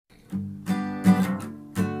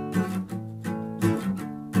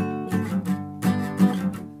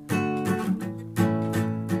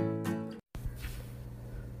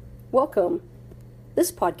Welcome.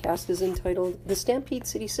 This podcast is entitled The Stampede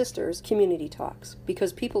City Sisters Community Talks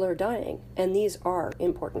because people are dying, and these are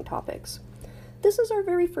important topics. This is our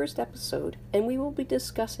very first episode, and we will be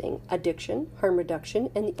discussing addiction, harm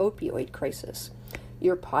reduction, and the opioid crisis.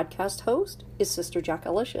 Your podcast host is Sister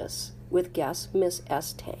Jackalicious, with guest Miss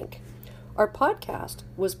S. Tank. Our podcast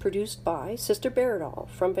was produced by Sister Baradol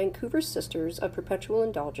from Vancouver Sisters of Perpetual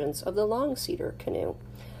Indulgence of the Long Cedar Canoe.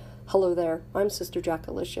 Hello there, I'm Sister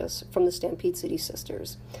Jackalicious from the Stampede City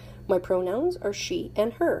Sisters. My pronouns are she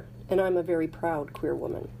and her, and I'm a very proud queer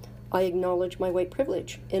woman. I acknowledge my white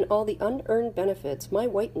privilege and all the unearned benefits my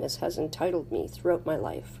whiteness has entitled me throughout my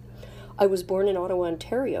life. I was born in Ottawa,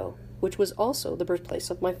 Ontario, which was also the birthplace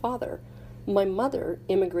of my father. My mother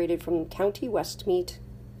immigrated from County Westmeath,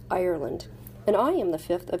 Ireland, and I am the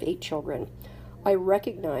fifth of 8 children. I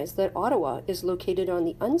recognize that Ottawa is located on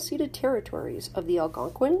the unceded territories of the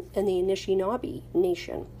Algonquin and the Anishinaabe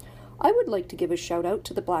Nation. I would like to give a shout out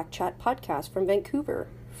to the Black Chat podcast from Vancouver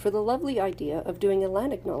for the lovely idea of doing a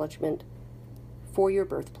land acknowledgement for your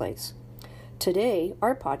birthplace. Today,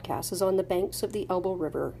 our podcast is on the banks of the Elbow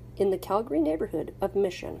River in the Calgary neighborhood of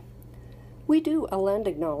Mission. We do a land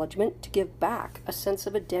acknowledgement to give back a sense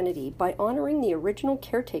of identity by honoring the original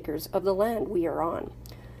caretakers of the land we are on,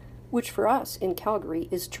 which for us in Calgary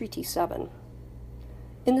is Treaty 7.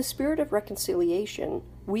 In the spirit of reconciliation,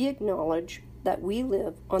 we acknowledge that we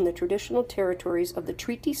live on the traditional territories of the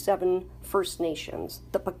Treaty 7 First Nations,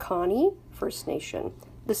 the Piikani First Nation,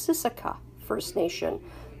 the Siksika First Nation,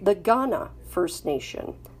 the Kainai First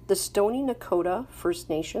Nation, the Stoney Nakoda First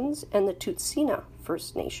Nations, and the Tsuut'ina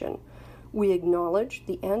First Nation. We acknowledge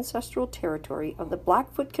the ancestral territory of the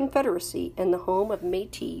Blackfoot Confederacy and the home of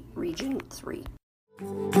Métis Region 3.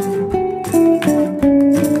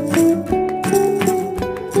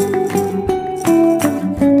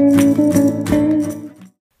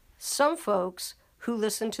 Some folks who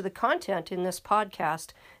listen to the content in this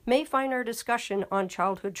podcast may find our discussion on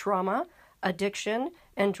childhood trauma, addiction,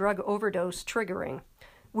 and drug overdose triggering.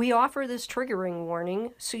 We offer this triggering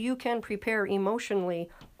warning so you can prepare emotionally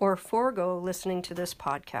or forego listening to this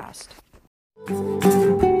podcast.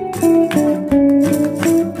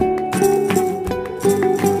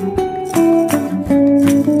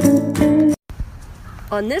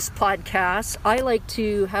 On this podcast, I like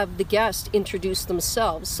to have the guest introduce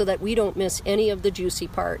themselves so that we don't miss any of the juicy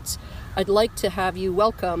parts. I'd like to have you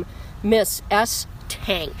welcome Miss S.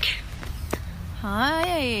 Tank.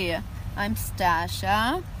 Hi, I'm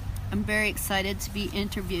Stasha. I'm very excited to be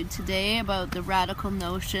interviewed today about the radical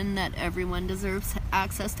notion that everyone deserves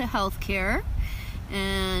access to health care.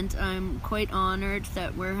 And I'm quite honored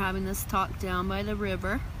that we're having this talk down by the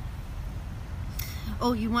river.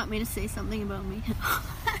 Oh, you want me to say something about me?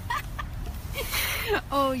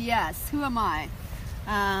 Oh, yes. Who am I?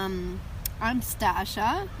 I'm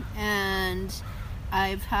Stasha, and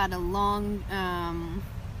I've had a long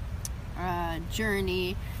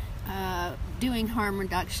journey doing harm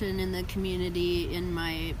reduction in the community in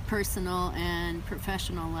my personal and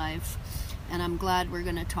professional life. And I'm glad we're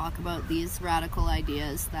going to talk about these radical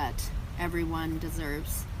ideas that everyone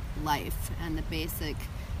deserves life and the basic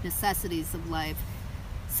necessities of life,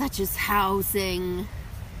 such as housing,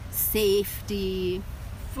 safety,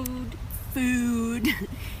 food,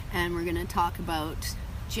 and we're going to talk about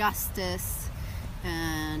justice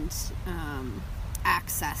and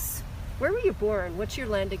access. Where were you born? What's your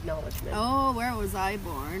land acknowledgement? Oh, where was I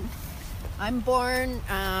born? I'm born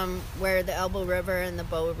where the Elbow River and the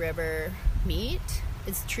Bow River meet.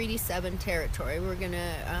 It's Treaty 7 territory. We're going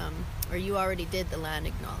to, or you already did the land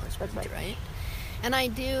acknowledgement, right? And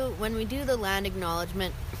when we do the land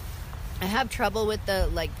acknowledgement, I have trouble with the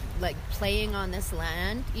like playing on this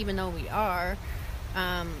land, even though we are,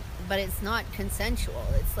 but it's not consensual.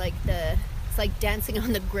 It's like dancing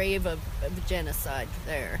on the grave of genocide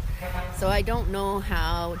there. So I don't know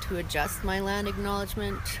how to adjust my land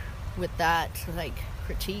acknowledgement with that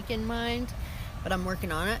critique in mind, but I'm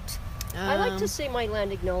working on it. I like to say my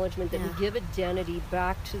land acknowledgement that we give identity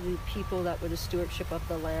back to the people that were the stewardship of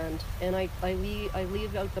the land, and I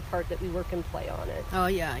leave out the part that we work and play on it. Oh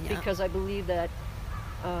yeah. Because I believe that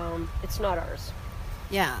it's not ours.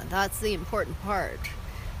 Yeah, that's the important part,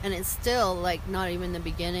 and it's still not even the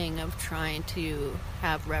beginning of trying to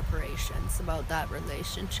have reparations about that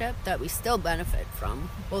relationship that we still benefit from,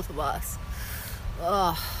 both of us.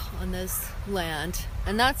 On this land,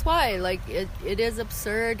 and that's why it is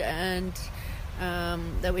absurd, and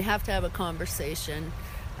that we have to have a conversation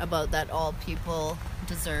about that all people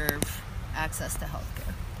deserve access to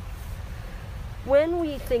healthcare. When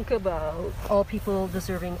we think about all people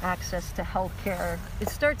deserving access to health care, it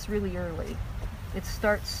starts really early. It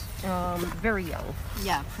starts very young.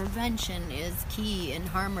 Yeah, prevention is key in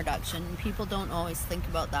harm reduction. People don't always think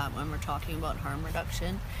about that when we're talking about harm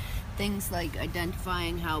reduction. Things like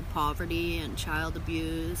identifying how poverty and child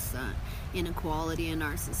abuse, inequality in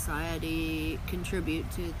our society contribute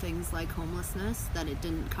to things like homelessness, that it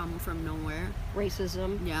didn't come from nowhere.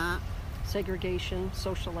 Racism. Yeah. Segregation,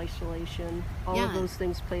 social isolation, all of those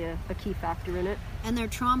things play a key factor in it. And they're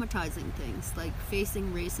traumatizing things, like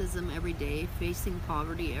facing racism every day, facing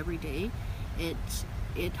poverty every day.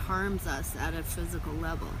 It harms us at a physical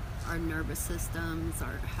level. Our nervous systems,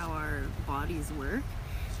 how our bodies work.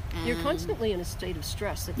 And you're constantly in a state of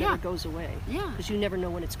stress that never goes away. Yeah. Because you never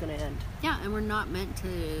know when it's going to end. Yeah, and we're not meant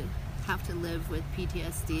to have to live with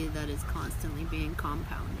PTSD that is constantly being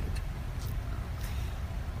compounded.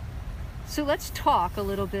 So let's talk a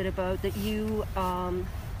little bit about that. You have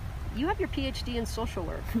your PhD in social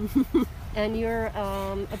work, and you're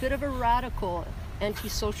a bit of a radical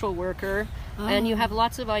anti-social worker, and you have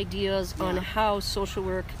lots of ideas on how social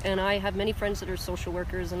work, and I have many friends that are social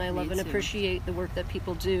workers, and I love and appreciate the work that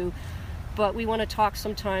people do. But we want to talk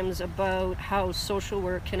sometimes about how social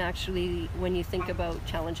work can actually, when you think about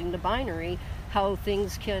challenging the binary, how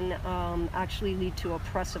things can actually lead to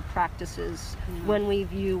oppressive practices when we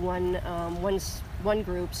view one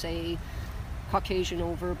group, say Caucasian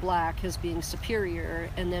over Black, as being superior,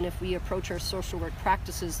 and then if we approach our social work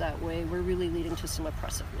practices that way, we're really leading to some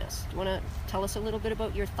oppressiveness. Do you want to tell us a little bit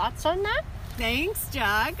about your thoughts on that? Thanks,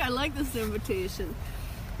 Jack. I like this invitation.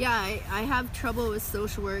 Yeah, I have trouble with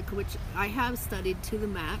social work, which I have studied to the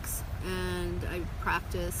max, and I've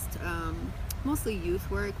practiced mostly youth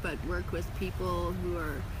work, but work with people who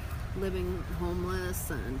are living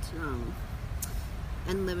homeless and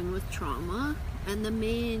living with trauma. And the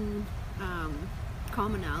main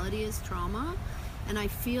commonality is trauma. And I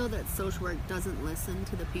feel that social work doesn't listen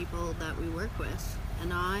to the people that we work with.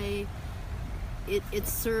 And it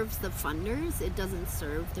serves the funders. It doesn't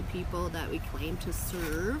serve the people that we claim to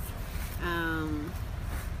serve.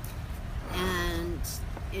 And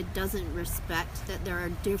it doesn't respect that there are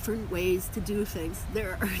different ways to do things.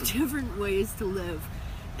 There are different ways to live.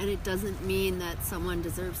 And it doesn't mean that someone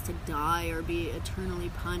deserves to die or be eternally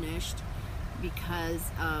punished because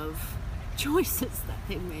of choices that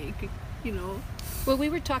they make, you know. Well, we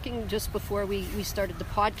were talking just before we started the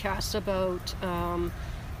podcast about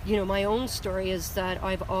you know, my own story is that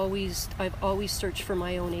I've always searched for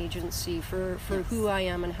my own agency, for who I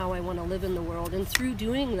am and how I want to live in the world. And through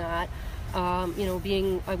doing that, you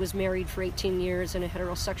know, I was married for 18 years in a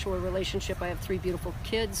heterosexual relationship. I have 3 beautiful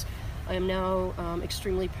kids. I am now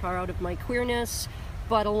extremely proud of my queerness.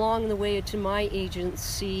 But along the way to my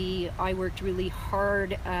agency, I worked really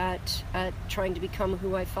hard at trying to become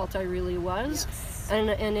who I felt I really was. Yes. And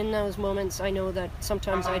in those moments, I know that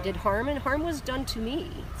sometimes I did harm, and harm was done to me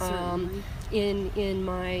in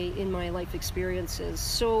my life experiences.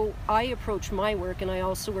 So I approach my work, and I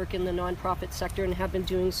also work in the nonprofit sector and have been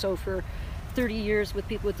doing so for 30 years with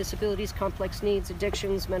people with disabilities, complex needs,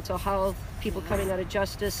 addictions, mental health, people coming out of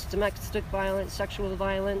justice, domestic violence, sexual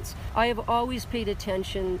violence. I have always paid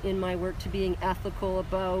attention in my work to being ethical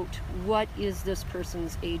about what is this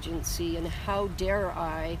person's agency and how dare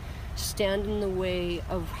I stand in the way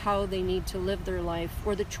of how they need to live their life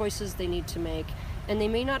or the choices they need to make. And they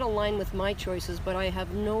may not align with my choices, but I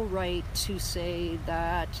have no right to say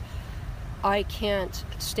that I can't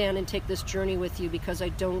stand and take this journey with you because I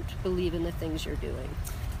don't believe in the things you're doing.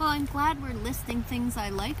 Well, I'm glad we're listing things I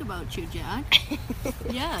like about you, Jack.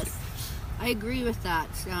 Yes, I agree with that.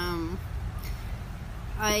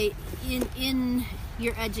 In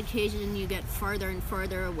your education, you get farther and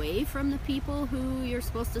farther away from the people who you're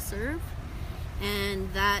supposed to serve,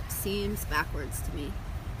 and that seems backwards to me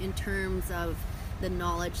in terms of the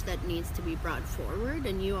knowledge that needs to be brought forward,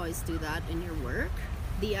 and you always do that in your work.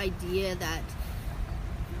 The idea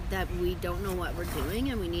that we don't know what we're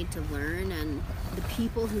doing and we need to learn, and the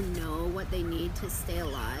people who know what they need to stay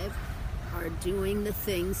alive are doing the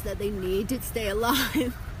things that they need to stay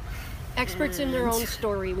alive. Experts in their own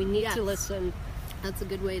story. We need to listen. That's a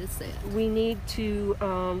good way to say it. We need to.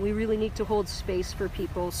 We really need to hold space for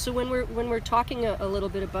people. So when we're talking a little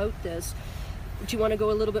bit about this, do you want to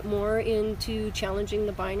go a little bit more into challenging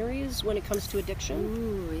the binaries when it comes to addiction?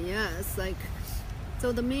 Ooh, yes.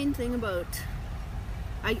 So the main thing about,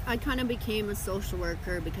 I kind of became a social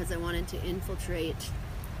worker because I wanted to infiltrate,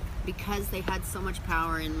 because they had so much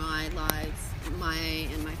power in my lives, and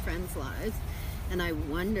my friends' lives, and I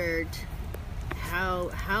wondered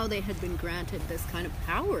how they had been granted this kind of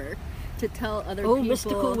power to tell other people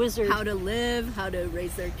mystical wizard. how to live, how to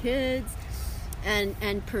raise their kids.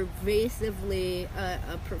 and pervasively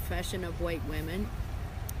a profession of white women,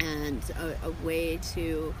 and a way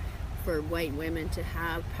for white women to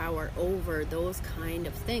have power over those kind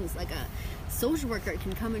of things. Like a social worker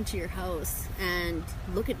can come into your house and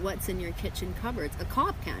look at what's in your kitchen cupboards. A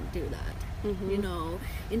cop can't do that. You know,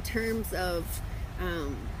 in terms of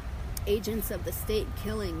agents of the state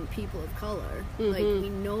killing people of color. Like, we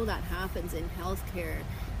know that happens in healthcare,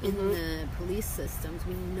 in the police systems.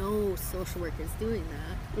 We know social work is doing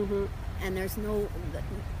that. And there's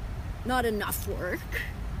not enough work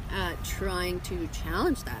at trying to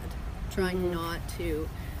challenge that, trying not to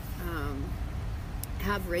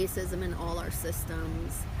have racism in all our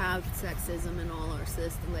systems, have sexism in all our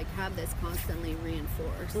systems, like have this constantly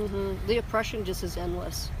reinforced. The oppression just is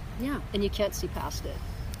endless. Yeah. And you can't see past it.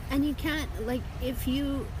 And you can't, like, if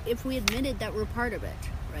we admitted that we're part of it,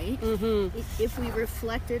 right? If we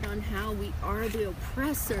reflected on how we are the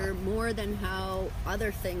oppressor more than how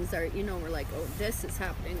other things are, you know, we're like, oh, this is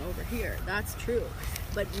happening over here. That's true.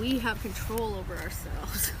 But we have control over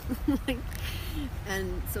ourselves.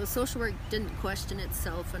 And so social work didn't question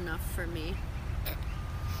itself enough for me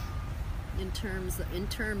in terms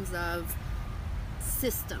of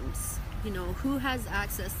systems. You know, who has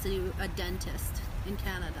access to a dentist in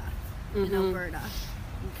Canada, in Alberta,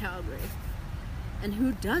 in Calgary, and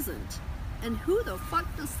who doesn't? And who the fuck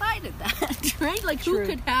decided that, right? Like, who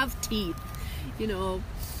could have teeth, you know?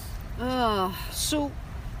 So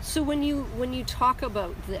when you talk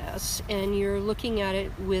about this and you're looking at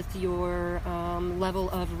it with your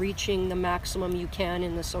level of reaching the maximum you can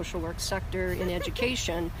in the social work sector in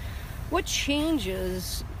education, what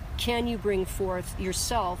changes can you bring forth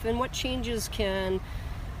yourself, and what changes can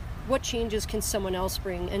someone else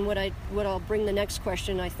bring? And what I'll bring the next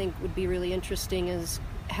question I think would be really interesting is,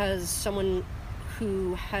 has someone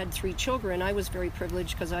who had 3 children, I was very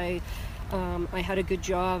privileged because I had a good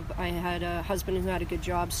job. I had a husband who had a good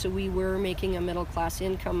job, so we were making a middle class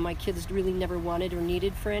income. My kids really never wanted or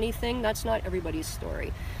needed for anything. That's not everybody's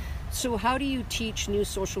story. So how do you teach new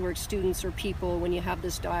social work students or people when you have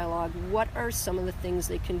this dialogue? What are some of the things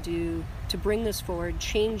they can do to bring this forward,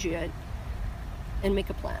 change it, and make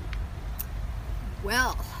a plan?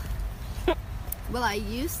 Well, I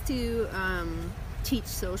used to teach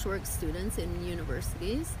social work students in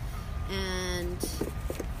universities, and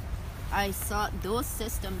I saw those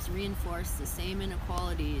systems reinforce the same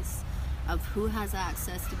inequalities of who has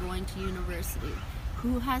access to going to university,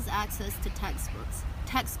 who has access to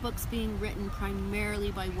textbooks being written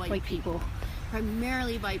primarily by white people,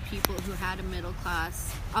 primarily by people who had a middle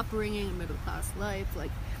class upbringing, a middle class life.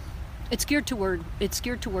 Like, it's geared toward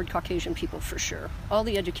Caucasian people for sure. All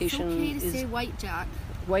the education it's okay to say white, Jack.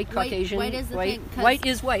 White, Caucasian, white is the thing. White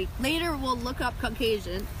is white. Later we'll look up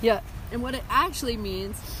Caucasian. Yeah. And what it actually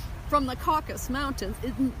means from the Caucasus Mountains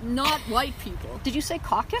is not white people. Did you say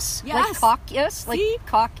caucus? Yes. Like caucus? Like See?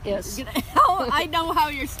 caucus. I know how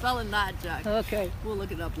you're spelling that, Jack. Okay. We'll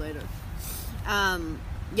look it up later.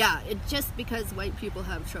 Yeah, it's just because white people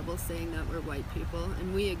have trouble saying that we're white people,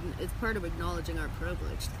 and it's part of acknowledging our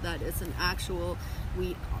privilege, that it's an actual,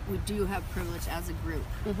 we do have privilege as a group.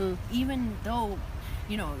 Even though,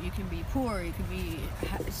 you know, you can be poor, you can be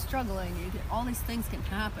struggling, all these things can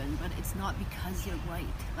happen, but it's not because you're white.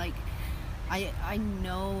 Like, I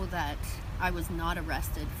know that I was not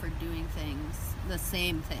arrested for doing the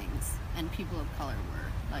same things, and people of color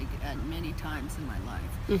were, like, at many times in my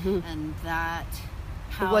life. And that,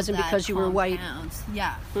 how it wasn't that because you were white.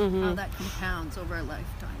 Yeah, how that compounds over a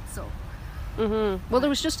lifetime. So. Well, there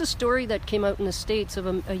was just a story that came out in the States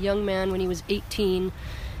of a young man when he was 18.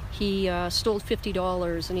 He stole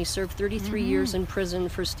 $50 and he served 33 years in prison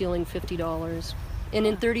for stealing $50. And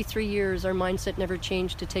in 33 years, our mindset never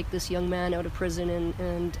changed to take this young man out of prison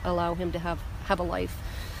and allow him to have a life.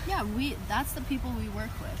 Yeah, that's the people we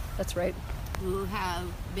work with. That's right. Who have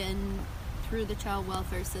been through the child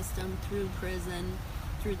welfare system, through prison,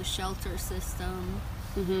 through the shelter system,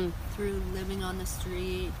 through living on the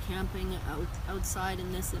street, camping outside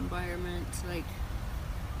in this environment. Like,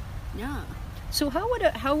 yeah. So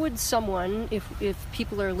how would someone, if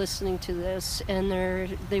people are listening to this and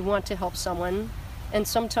they want to help someone, and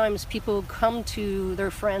sometimes people come to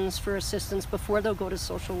their friends for assistance before they'll go to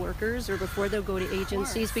social workers or before they'll go to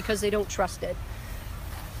agencies because they don't trust it.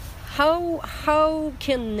 How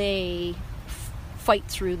can they fight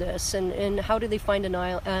through this, and how do they find an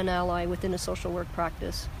ally within a social work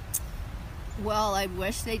practice? Well, I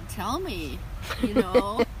wish they'd tell me, you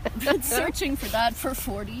know. I've been searching for that for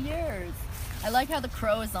 40 years. I like how the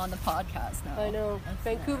crow is on the podcast now. I know. That's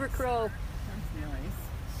Vancouver nice. crow.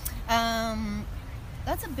 That's nice.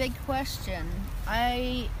 That's a big question.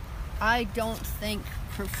 I I don't think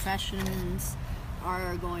professions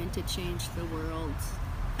are going to change the world.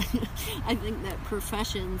 I think that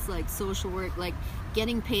professions like social work, like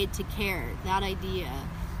getting paid to care, that idea,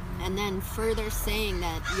 and then further saying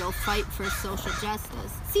that you'll fight for social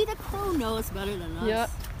justice. See, the crow knows better than us.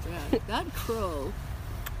 Yeah, that crow.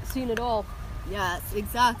 Seen it all. Yes,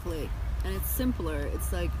 exactly. And it's simpler.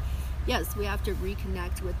 It's like, yes, we have to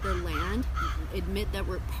reconnect with the land, admit that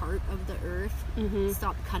we're part of the earth,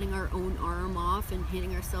 stop cutting our own arm off and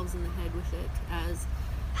hitting ourselves in the head with it as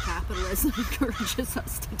capitalism encourages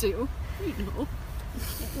us to do, you know.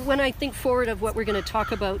 When I think forward of what we're going to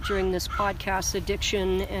talk about during this podcast,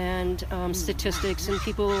 addiction and statistics and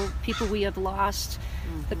people we have lost,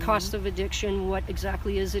 the cost of addiction, what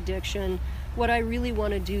exactly is addiction. What I really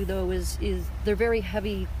want to do, though, is they're very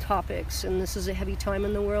heavy topics, and this is a heavy time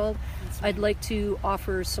in the world. Right. I'd like to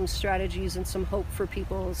offer some strategies and some hope for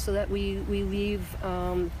people so that we leave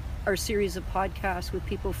our series of podcasts with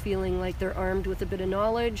people feeling like they're armed with a bit of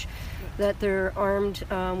knowledge, that they're armed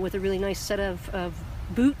with a really nice set of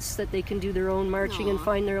boots that they can do their own marching and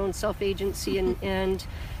find their own self-agency and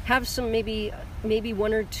have some maybe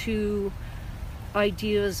one or two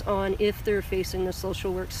ideas on, if they're facing the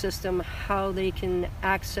social work system, how they can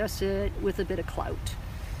access it with a bit of clout.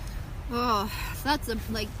 Oh, that's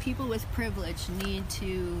like people with privilege need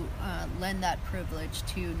to lend that privilege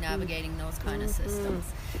to navigating those kind of systems.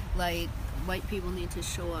 Like white people need to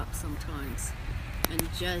show up sometimes and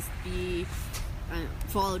just be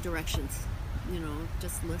follow directions, you know,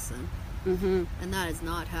 just listen. And that is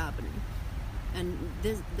not happening. And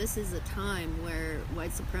this is a time where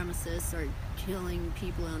white supremacists are killing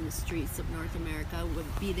people on the streets of North America,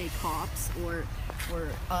 be they cops or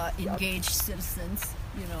engaged citizens,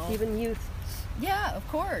 you know. Even youth. Yeah, of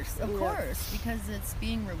course, because it's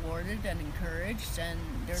being rewarded and encouraged, and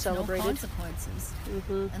there's no consequences.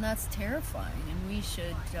 And that's terrifying, and we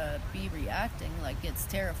should be reacting like it's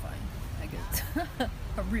terrifying, like it's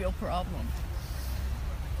a real problem.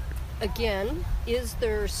 Again, is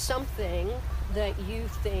there something that you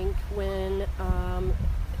think when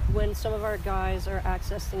some of our guys are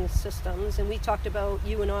accessing systems, and we talked about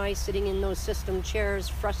you and I sitting in those system chairs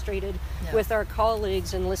frustrated with our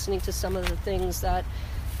colleagues and listening to some of the things that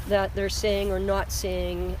they're saying or not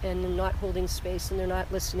saying, and they're not holding space and they're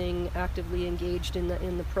not listening, actively engaged in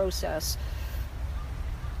the process.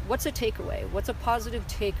 What's a takeaway? What's a positive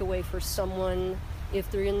takeaway for someone if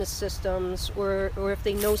they're in the systems, or if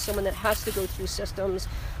they know someone that has to go through systems?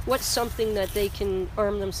 What's something that they can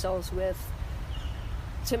arm themselves with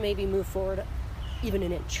to maybe move forward even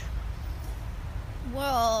an inch?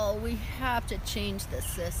 Well, we have to change the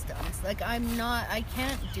systems. Like, I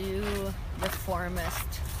can't do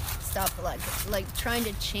reformist stuff like trying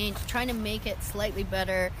to make it slightly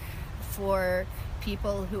better for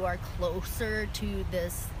people who are closer to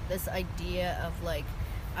this idea of like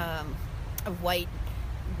a white,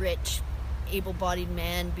 rich, able-bodied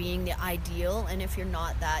man being the ideal, and if you're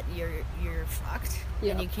not that, you're fucked.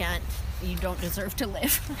 And you don't deserve to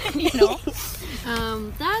live. You know.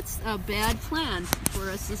 That's a bad plan for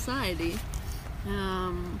a society.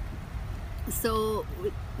 So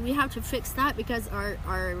we have to fix that, because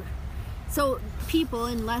so people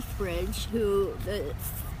in Lethbridge, who the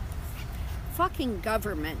fucking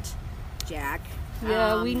government, Jack.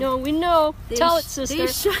 Yeah, we know. Tell it, sister. They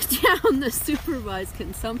shut down the supervised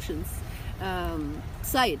consumption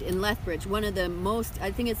site in Lethbridge. One of the most,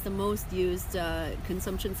 I think it's the most used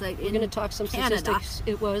consumption site in Canada. We're going to talk some statistics.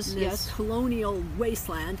 It was, this colonial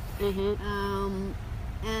wasteland. And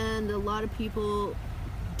a lot of people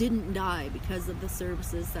didn't die because of the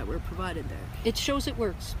services that were provided there. It shows it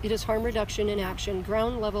works. It is harm reduction in action,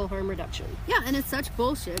 ground level harm reduction. Yeah, and it's such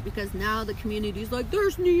bullshit, because now the community's like,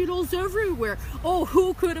 there's needles everywhere. Oh,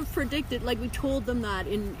 who could have predicted? Like, we told them that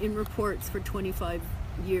in reports for 25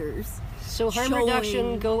 years. So harm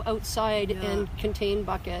reduction, go outside and contain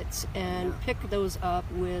buckets and pick those up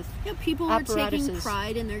with people were taking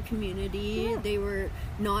pride in their community. They were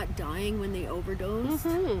not dying when they overdosed.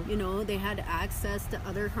 You know, they had access to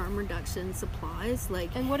other harm reduction supplies.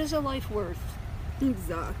 Like, and what is a life worth?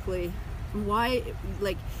 Exactly. Why?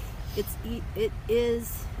 Like,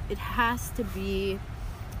 it has to be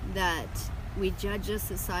that we judge a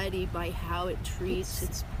society by how it treats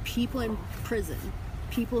its people in prison.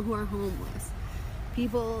 People who are homeless,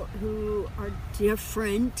 people who are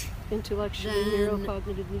different, intellectually,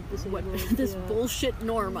 neurocognitively disabled, this bullshit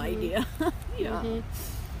norm idea.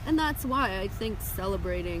 And that's why I think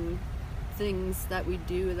celebrating things that we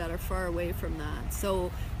do that are far away from that.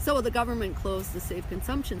 So the government closed the safe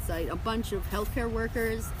consumption site. A bunch of healthcare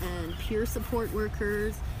workers and peer support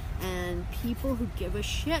workers and people who give a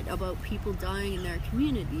shit about people dying in their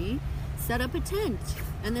community set up a tent.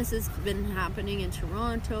 And this has been happening in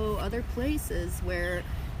Toronto, other places, where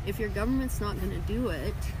if your government's not going to do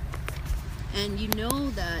it, and you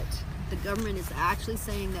know that the government is actually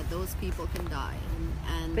saying that those people can die,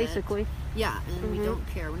 and basically, and we don't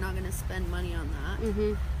care, we're not going to spend money on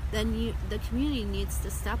that, then the community needs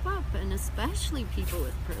to step up, and especially people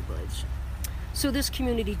with privilege. So this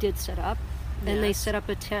community did set up, and they set up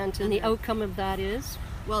a tent, and the outcome of that is,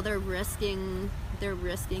 well, they're risking their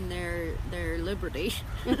liberty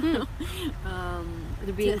they're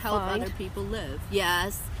being to help fined. other people live.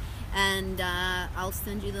 Yes. And I'll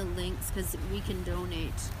send you the links because we can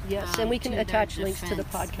donate. Yes, and we can to their attach links to the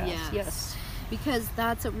defense. podcast. Yes. Because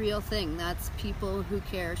that's a real thing. That's people who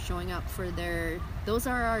care showing up for those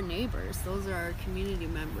are our neighbors. Those are our community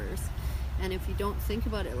members. And if you don't think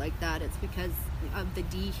about it like that, it's because of the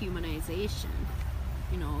dehumanization.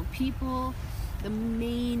 You know, the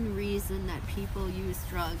main reason that people use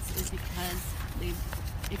drugs is because they've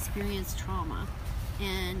experienced trauma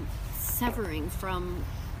and severing from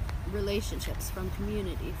relationships, from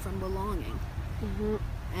community, from belonging.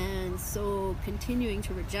 And so continuing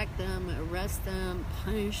to reject them, arrest them,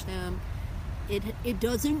 punish them, it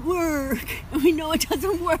doesn't work. We know it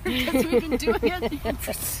doesn't work because we've been doing it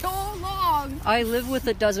for so long. I live with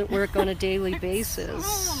it doesn't work on a daily basis.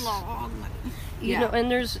 So long. You know, and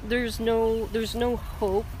there's no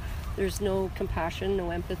hope, there's no compassion, no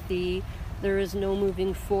empathy, there is no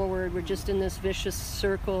moving forward. We're just in this vicious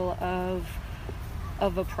circle of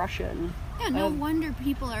oppression. Yeah, no wonder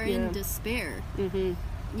people are in despair.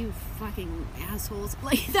 You fucking assholes.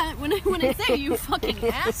 Like that, when I say you fucking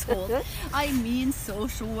assholes, I mean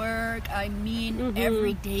social work, I mean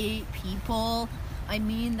everyday people, I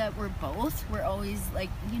mean that we're always like,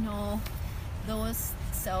 you know, those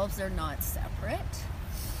selves are not separate.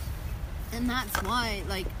 And that's why,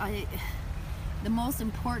 like, the most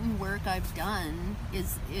important work I've done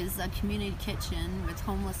is a community kitchen with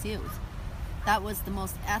homeless youth. That was the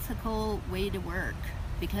most ethical way to work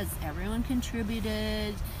because everyone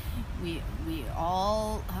contributed. We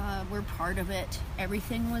all were part of it.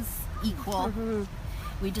 Everything was equal.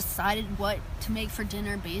 We decided what to make for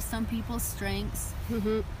dinner based on people's strengths.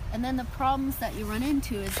 And then the problems that you run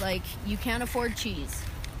into is like, you can't afford cheese.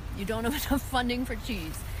 You don't have enough funding for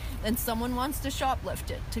cheese. Then someone wants to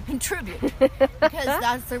shoplift it to contribute because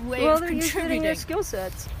that's their way of they're contributing. their skill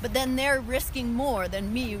sets. But then they're risking more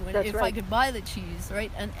than me if I could buy the cheese,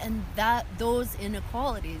 right? And that those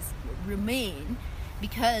inequalities remain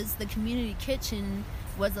because the community kitchen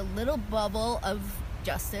was a little bubble of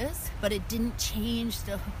justice, but it didn't change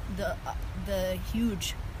the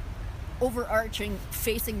huge overarching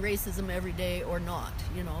facing racism every day or not,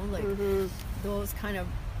 you know, like those kind of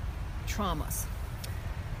traumas.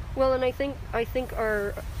 Well, and I think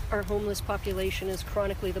our homeless population is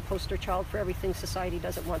chronically the poster child for everything society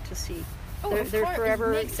doesn't want to see. They're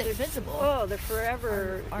forever. It makes it visible. Oh, they're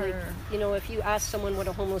forever. Like, you know, if you ask someone what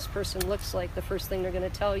a homeless person looks like, the first thing they're going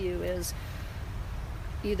to tell you is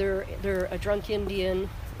either they're a drunk Indian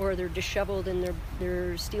or they're disheveled and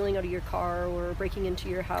they're stealing out of your car or breaking into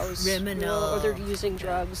your house. Criminal. You know, or they're using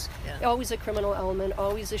drugs. Yeah. Always a criminal element.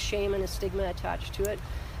 Always a shame and a stigma attached to it.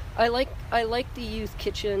 I like the youth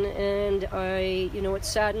kitchen, and it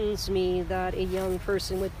saddens me that a young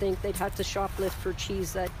person would think they'd have to shoplift for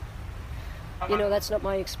cheese that, you know, that's not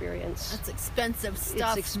my experience. That's expensive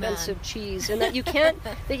stuff, It's expensive man. cheese, and that you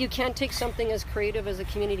can't take something as creative as a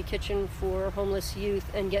community kitchen for homeless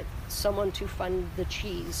youth and get someone to fund the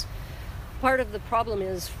cheese. Part of the problem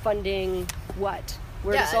is funding what?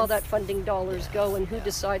 Where does all that funding dollars go, and who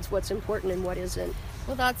decides what's important and what isn't?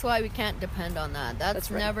 Well, that's why we can't depend on that. That's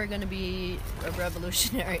right. never going to be a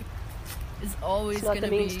revolutionary. It's always going to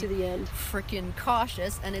be to the end. Freaking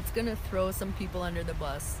cautious, and it's going to throw some people under the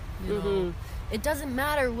bus. You know, it doesn't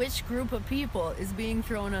matter which group of people is being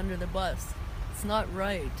thrown under the bus. It's not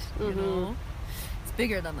right. You know, it's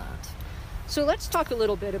bigger than that. So let's talk a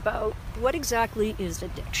little bit about what exactly is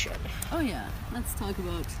addiction. Oh yeah, let's talk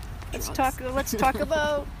about. Let's talk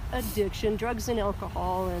about addiction, drugs and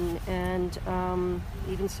alcohol, and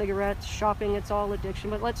even cigarettes, shopping. It's all addiction.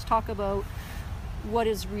 But let's talk about what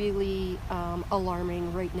is really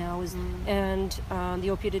alarming right now. And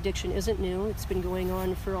the opiate addiction isn't new. It's been going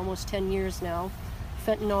on for almost 10 years now.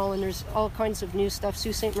 Fentanyl, and there's all kinds of new stuff.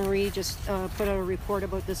 Sault Ste. Marie just put out a report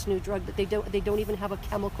about this new drug that they don't even have a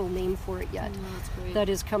chemical name for it yet. That's great. That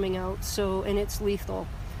is coming out. So, and it's lethal.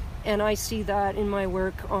 And I see that in my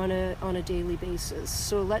work on a daily basis.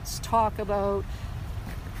 So let's talk about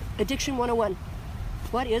Addiction 101.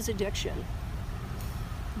 What is addiction?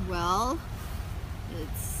 Well,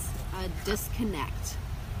 it's a disconnect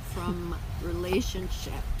from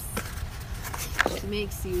relationships, which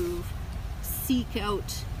makes you seek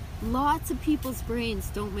out. Lots of people's brains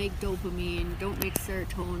don't make dopamine, don't make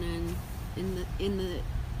serotonin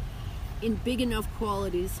in big enough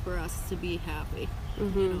qualities for us to be happy.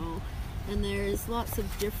 You know, and there's lots of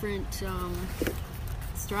different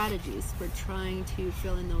strategies for trying to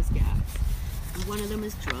fill in those gaps. And one of them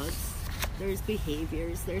is drugs. There's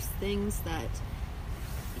behaviors. There's things that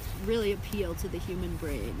really appeal to the human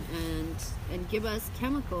brain and give us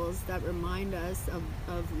chemicals that remind us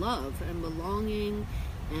of love and belonging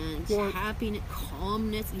and happiness,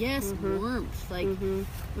 calmness. Yes, warmth. Like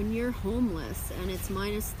when you're homeless and it's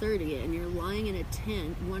 -30 and you're lying in a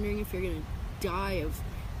tent wondering if you're going to die of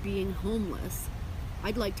being homeless,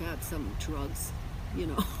 I'd like to have some drugs, you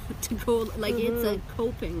know, to go, like it's a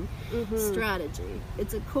coping strategy.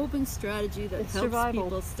 It's a coping strategy that helps survival.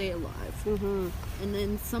 people stay alive. And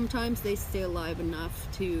then sometimes they stay alive enough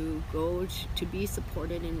to go to be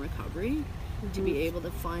supported in recovery, to be able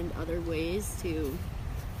to find other ways to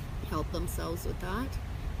help themselves with that.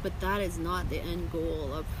 But that is not the end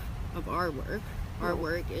goal of our work. Our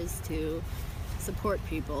work is to support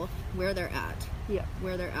people where they're at,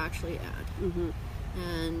 where they're actually at.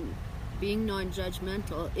 And being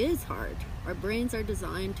non-judgmental is hard. Our brains are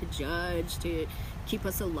designed to judge, to keep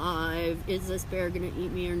us alive. Is this bear going to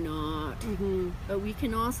eat me or not? But we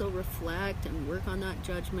can also reflect and work on that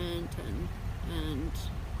judgment and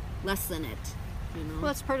lessen it. You know? Well,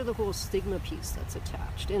 that's part of the whole stigma piece that's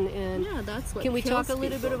attached. And yeah, that's what can we kills talk a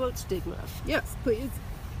little people. bit about stigma? Yes, please.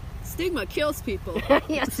 Stigma kills people.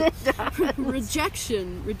 Yes, it does.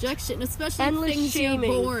 rejection, especially Endless things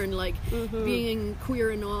shaming. you're born, like being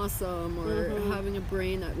queer and awesome, or having a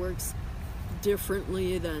brain that works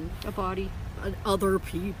differently than A body. other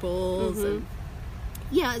people's. And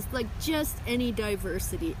yeah, it's like just any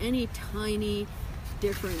diversity, any tiny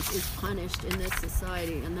difference is punished in this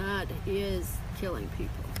society, and that is killing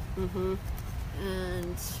people.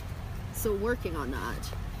 And so working on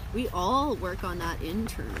that, we all work on that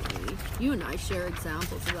internally. You and I share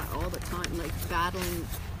examples of that all the time, like battling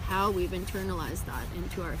how we've internalized that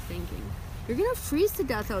into our thinking. You're gonna freeze to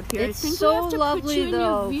death out here. It's I think so we have to lovely, put you in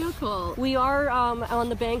though. your vehicle. We are on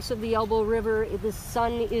the banks of the Elbow River. The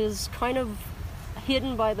sun is kind of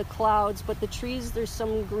hidden by the clouds, but the trees, there's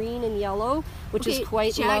some green and yellow, which is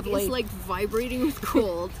quite Jag lovely. is like vibrating with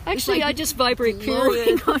cold. Actually, It's like I just vibrate,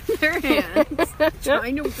 blowing period. on their hands,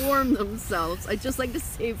 trying to warm themselves. I just like to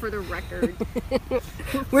say for the record,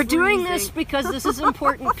 We're doing this freezing. because this is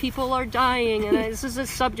important. People are dying, and this is a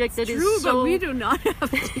subject that is True, so... but we do not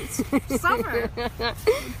have to suffer.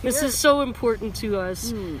 This is so important to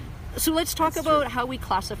us. So let's talk about how we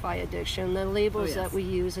classify addiction, the labels that we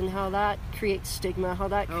use, and how that creates stigma, how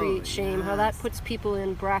that creates shame, how that puts people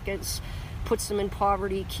in brackets, puts them in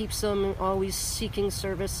poverty, keeps them always seeking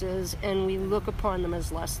services, and we look upon them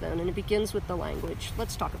as less than. And it begins with the language.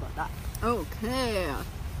 Let's talk about that. Okay.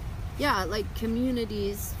 Yeah, like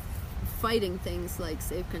communities fighting things like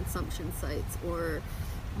safe consumption sites, or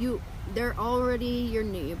they're already your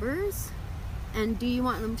neighbors. And do you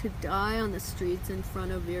want them to die on the streets in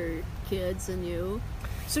front of your kids and you?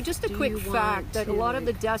 So just a quick fact that a lot of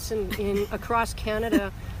the deaths in across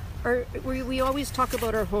Canada are, we always talk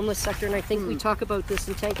about our homeless sector, and I think we talk about this,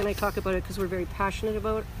 and Tank and I talk about it because we're very passionate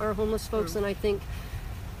about our homeless folks, and I think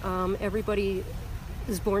everybody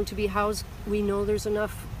is born to be housed. We know there's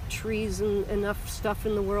enough trees and enough stuff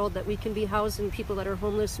in the world that we can be housed, and people that are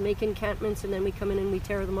homeless make encampments, and then we come in and we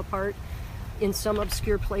tear them apart in some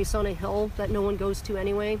obscure place on a hill that no one goes to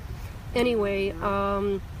anyway.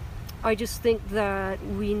 I just think that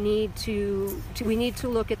we need to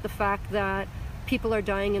look at the fact that people are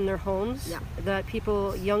dying in their homes, that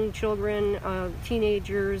people, young children,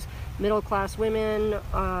 teenagers, middle-class women,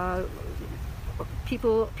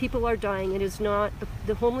 people are dying. It is not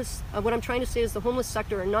the homeless. What I'm trying to say is the homeless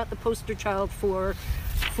sector are not the poster child for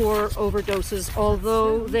overdoses,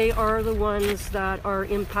 although they are the ones that are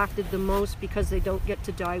impacted the most because they don't get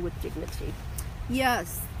to die with dignity.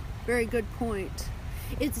 Yes, very good point.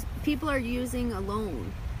 It's people are using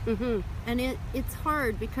alone, and it's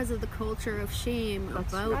hard because of the culture of shame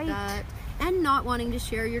about that, and not wanting to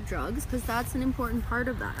share your drugs, because that's an important part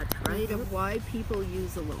of that, right? Of why people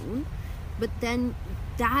use alone. But then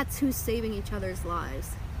that's who's saving each other's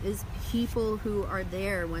lives, is people who are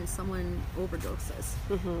there when someone overdoses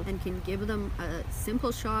and can give them a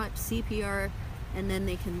simple shot, CPR, and then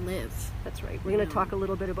they can live. That's right. We're going to talk a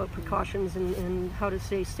little bit about precautions and how to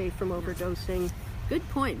stay safe from overdosing. Good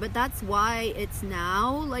point. But that's why it's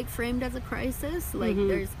now like framed as a crisis. Like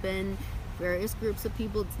there's been various groups of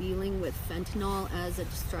people dealing with fentanyl as a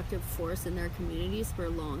destructive force in their communities for a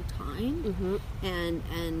long time,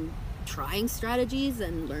 and trying strategies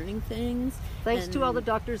and learning things. Thanks to all the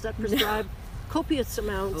doctors that prescribe copious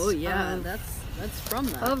amounts. Oh yeah, that's from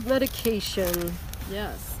that. Of medication.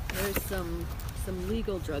 Yes, there's some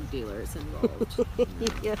legal drug dealers involved.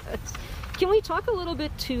 Yes. Can we talk a little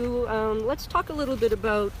bit too? Let's talk a little bit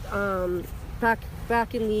about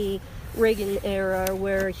back in the Reagan era,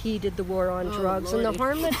 where he did the war on drugs, Lordy. and the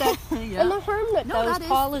harm that Yeah. and the harm that those that is-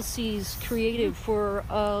 policies created for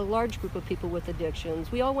a large group of people with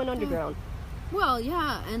addictions. We all went underground. Well,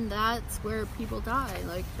 yeah, and that's where people die.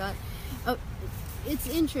 Like that. It's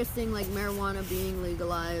interesting, like marijuana being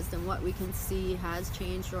legalized and what we can see has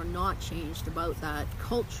changed or not changed about that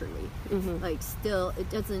culturally. Like, still, it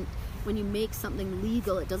doesn't. When you make something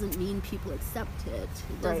legal, it doesn't mean people accept it.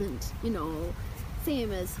 It doesn't,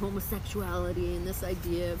 same as homosexuality and this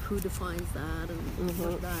idea of who defines that and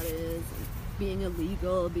what that is, and being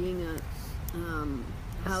illegal, being a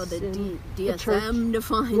how the DSM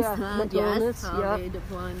defines that. Yes, how they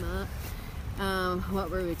define that.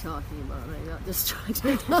 What were we talking about? I got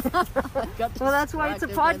distracted. Well, that's why it's a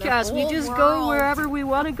podcast. We just go wherever we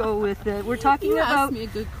want to go with it. We're talking about. Asked me a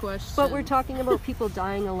good question. But we're talking about people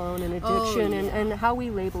dying alone and addiction and how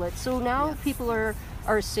we label it. So now people are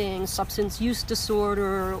saying substance use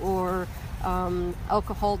disorder or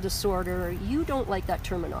alcohol disorder. You don't like that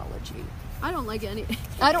terminology. I don't like any.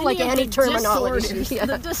 I don't like any terminology.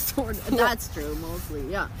 The disorder. That's true,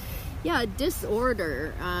 mostly. Yeah. Yeah,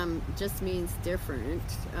 disorder just means different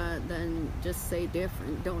than just say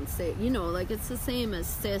different. Don't say, like it's the same as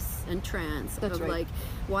cis and trans. That's right. Like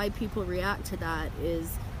why people react to that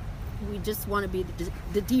is we just want to be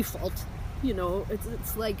the default.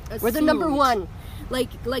 It's like assumed. We're the number one. Like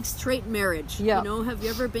straight marriage. Yeah. Have you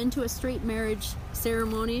ever been to a straight marriage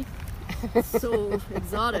ceremony? So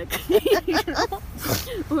exotic.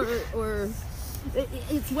 Or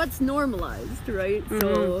it's what's normalized, right?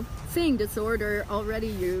 So saying disorder, already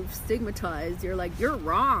you've stigmatized. You're like, you're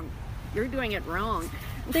wrong. You're doing it wrong.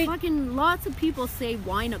 Fucking lots of people say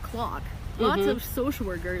wine o'clock. Lots of social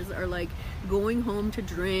workers are like going home to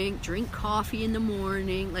drink coffee in the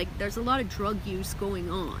morning. Like there's a lot of drug use going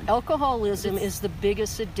on. Alcoholism is the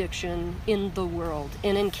biggest addiction in the world,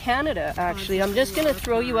 and in Canada, actually, I'm just going to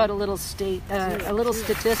throw you out a little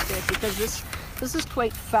statistic because this is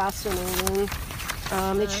quite fascinating.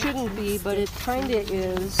 It shouldn't be, but it kind of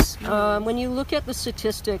is. When you look at the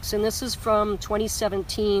statistics, and this is from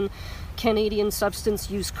 2017. Canadian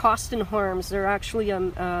Substance Use Cost and Harms. They're actually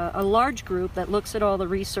a large group that looks at all the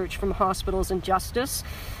research from Hospitals and Justice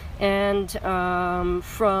and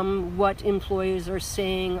from what employees are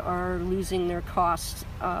saying are losing their costs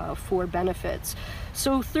for benefits.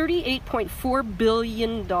 So $38.4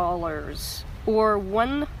 billion, or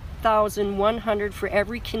 $1,100 for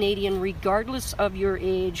every Canadian, regardless of your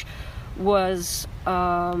age, was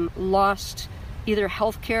lost either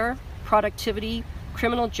healthcare, productivity,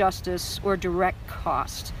 criminal justice, or direct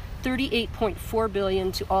cost. $38.4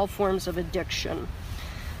 billion to all forms of addiction.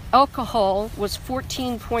 Alcohol was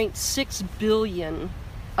 $14.6 billion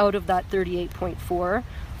out of that 38.4.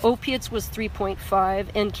 Opiates was 3.5,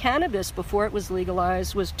 and cannabis, before it was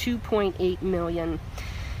legalized, was 2.8 million.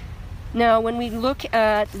 Now, when we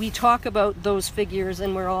talk about those figures,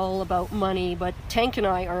 and we're all about money, but Tank and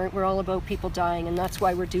I aren't. We're all about people dying, and that's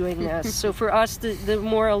why we're doing this. So for us, the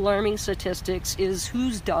more alarming statistics is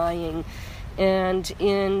who's dying. And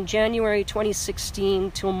in January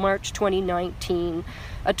 2016 till March 2019,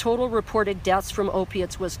 a total reported deaths from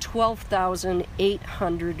opiates was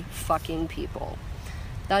 12,800 fucking people.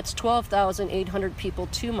 That's 12,800 people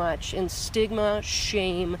too much, and stigma,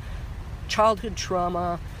 shame, childhood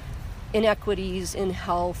trauma, inequities in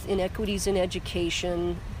health, inequities in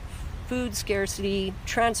education, food scarcity,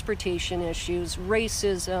 transportation issues,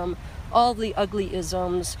 racism, all the ugly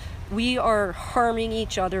isms. We are harming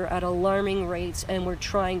each other at alarming rates, and we're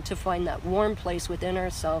trying to find that warm place within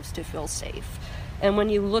ourselves to feel safe. And when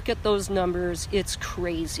you look at those numbers, it's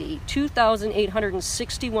crazy.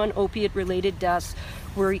 2,861 opiate-related deaths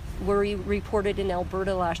were reported in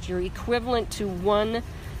Alberta last year, equivalent to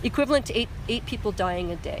eight people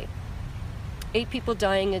dying a day. 8 people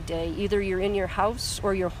dying a day. Either you're in your house,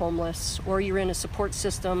 or you're homeless, or you're in a support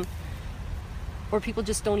system, or people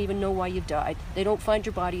just don't even know why you died. They don't find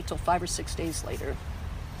your body till 5 or 6 days later.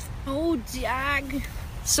 Oh, jag.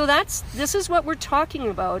 So this is what we're talking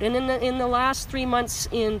about. And in the last 3 months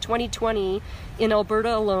in 2020, in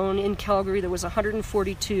Alberta alone, in Calgary, there was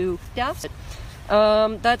 142 deaths.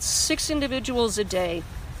 That's 6 individuals a day.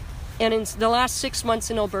 And in the last 6 months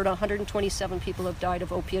in Alberta, 127 people have died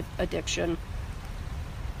of opiate addiction.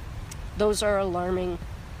 Those are alarming,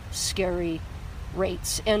 scary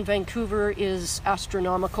rates. And Vancouver is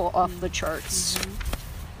astronomical, off the charts.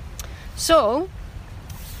 So,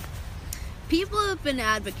 people have been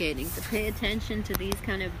advocating to pay attention to these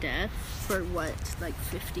kind of deaths for what, like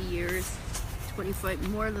 50 years, 25,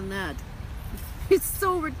 more than that. It's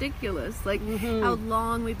so ridiculous, like how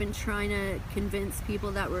long we've been trying to convince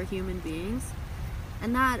people that we're human beings,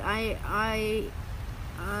 and that I'm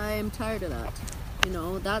tired of that. You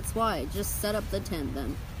know, that's why. Just set up the tent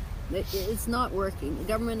then. It's not working. The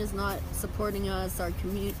government is not supporting us. Our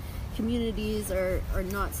communities are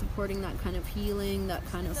not supporting that kind of healing, that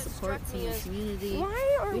kind of support in the community.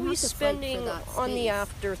 Why are we spending on the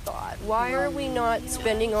afterthought? Why are we not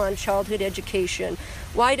spending on childhood education?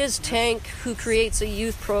 Why does Tank, who creates a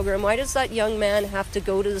youth program, why does that young man have to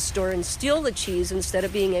go to the store and steal the cheese instead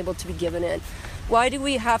of being able to be given it? Why do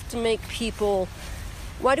we have to make people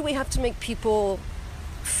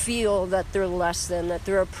feel that they're less than, that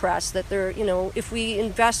they're oppressed, that they're, you know, if we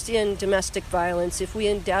invest in domestic violence, if we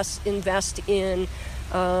invest in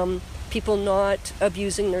people not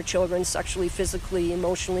abusing their children sexually, physically,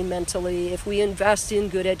 emotionally, mentally, if we invest in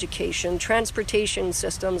good education, transportation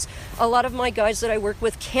systems, a lot of my guys that I work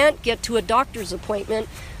with can't get to a doctor's appointment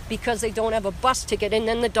because they don't have a bus ticket, and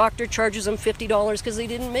then the doctor charges them $50 because they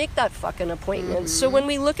didn't make that fucking appointment. So when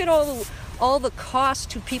we look at all the cost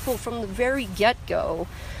to people from the very get-go,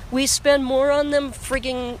 we spend more on them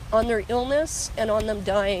frigging on their illness and on them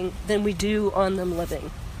dying than we do on them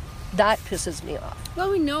living. That pisses me off.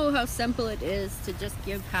 Well, we know how simple it is to just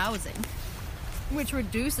give housing, which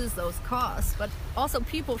reduces those costs, but also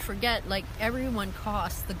people forget, like, everyone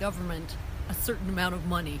costs the government a certain amount of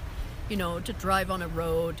money, you know, to drive on a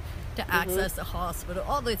road, to access a hospital,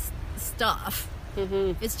 all this stuff.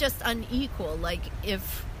 It's just unequal. Like,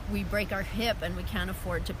 if we break our hip and we can't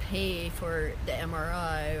afford to pay for the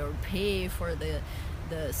MRI or pay for the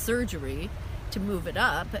surgery to move it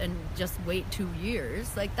up and just wait 2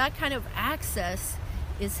 years, like, that kind of access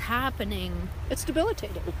is happening. It's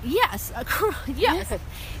debilitating. Yes. Yes.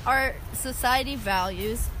 Our society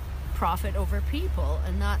values profit over people,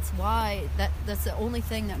 and that's why that's the only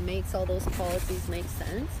thing that makes all those policies make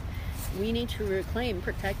sense. We need to reclaim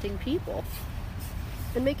protecting people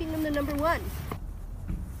and making them the number one.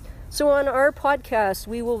 So on our podcast,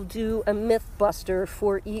 we will do a myth buster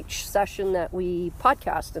for each session that we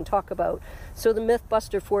podcast and talk about. So the myth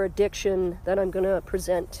buster for addiction that I'm going to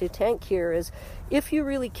present to Tank here is, if you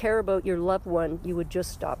really care about your loved one, you would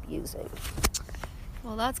just stop using.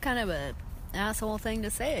 Well, that's kind of a asshole thing to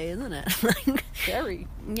say, isn't it? Scary.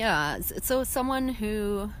 Yeah. So someone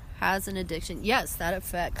who has an addiction, yes, that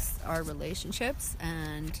affects our relationships,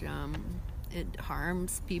 and it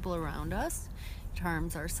harms people around us. It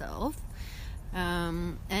harms ourselves.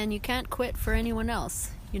 And you can't quit for anyone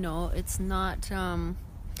else. You know, it's not...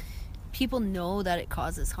 people know that it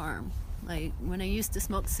causes harm. Like, when I used to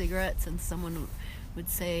smoke cigarettes and someone would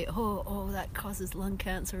say, oh, that causes lung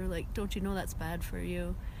cancer, like, don't you know that's bad for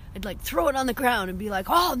you? I'd, like, throw it on the ground and be like,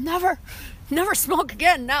 oh, never smoke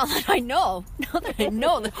again now that I know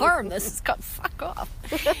the harm this has got. Fuck off.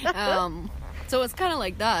 So it's kind of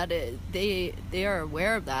like that. They are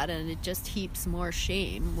aware of that, and it just heaps more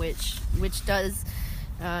shame, which does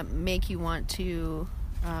make you want to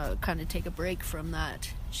kind of take a break from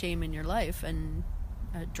that shame in your life, and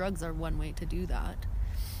drugs are one way to do that.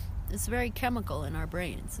 It's very chemical in our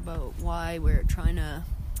brains about why we're trying to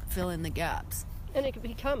fill in the gaps. And it can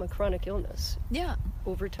become a chronic illness. Yeah.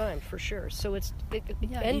 Over time, for sure. So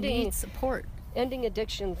you need support. Ending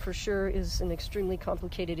addiction, for sure, is an extremely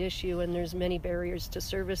complicated issue, and there's many barriers to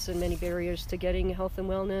service and many barriers to getting health and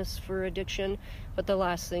wellness for addiction. But the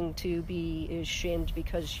last thing to be is shamed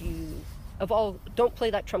because don't play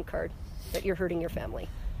that trump card that you're hurting your family.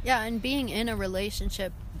 Yeah, and being in a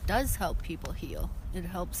relationship does help people heal. It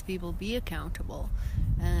helps people be accountable,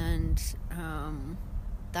 and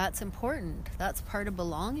that's important. That's part of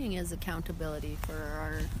belonging, is accountability for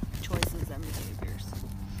our choices and behaviors.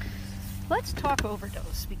 Let's talk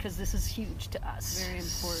overdose, because this is huge to us. Very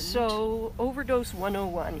important. So, overdose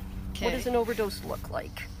 101. Okay. What does an overdose look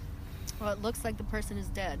like? Well, it looks like the person is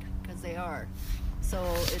dead, because they are. So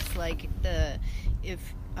it's like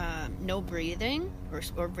no breathing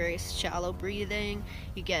or very shallow breathing.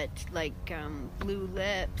 You get like blue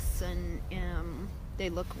lips, and they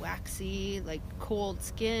look waxy, like cold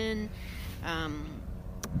skin,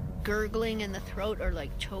 gurgling in the throat, or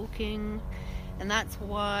like choking. And that's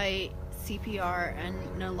why CPR and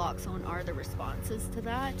naloxone are the responses to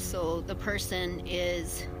that. So the person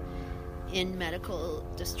is in medical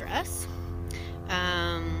distress.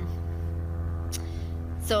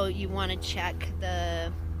 So you want to check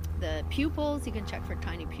the pupils. You can check for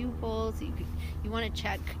tiny pupils. You want to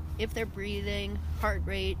check if they're breathing, heart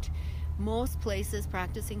rate. Most places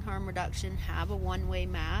practicing harm reduction have a one-way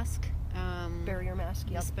mask. Barrier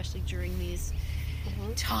mask, yep. Especially during these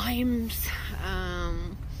times.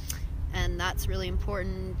 And that's really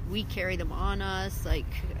important. We carry them on us. Like,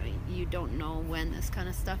 you don't know when this kind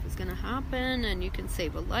of stuff is going to happen, and you can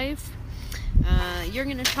save a life. You're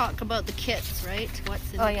going to talk about the kits, right?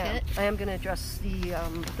 What's in the kit? I am going to address the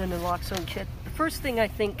naloxone kit. The first thing I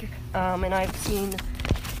think, and I've seen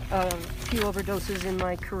a few overdoses in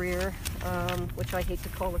my career, which I hate to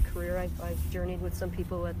call a career. I've journeyed with some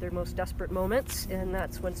people at their most desperate moments, and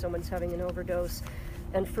that's when someone's having an overdose.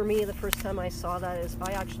 And for me, the first time I saw that is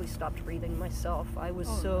I actually stopped breathing myself. I was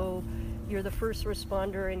you're the first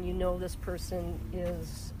responder, and you know this person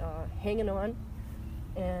is hanging on.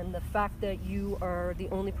 And the fact that you are the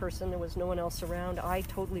only person, there was no one else around, I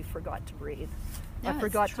totally forgot to breathe. Yeah, I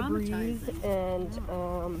forgot to breathe, and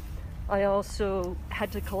I also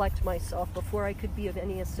had to collect myself before I could be of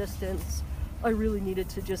any assistance. I really needed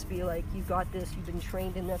to just be like, you got this, you've been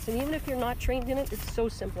trained in this. And even if you're not trained in it, it's so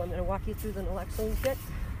simple. I'm going to walk you through the naloxone kit.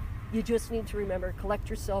 You just need to remember, collect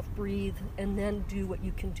yourself, breathe, and then do what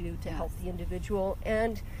you can do to help the individual.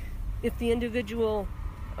 And if the individual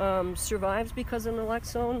survives because of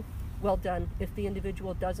naloxone, well done. If the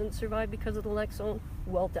individual doesn't survive because of the naloxone,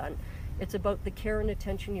 well done. It's about the care and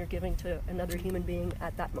attention you're giving to another human being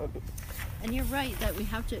at that moment. And you're right that we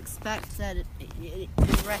have to expect that and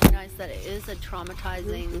recognize that it is a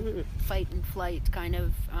traumatizing fight and flight kind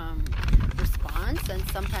of response, and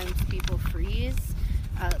sometimes people freeze.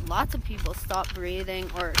 Lots of people stop breathing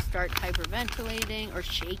or start hyperventilating or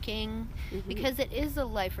shaking because it is a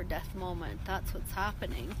life or death moment. That's what's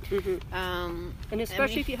happening. And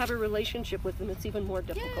especially if you have a relationship with them, it's even more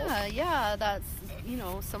difficult. Yeah, that's,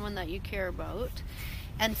 someone that you care about.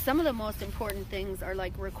 And some of the most important things are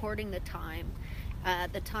like recording the time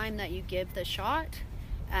that you give the shot,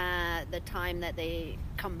 the time that they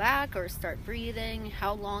come back or start breathing,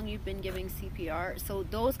 how long you've been giving CPR. So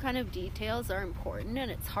those kind of details are important,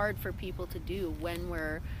 and it's hard for people to do when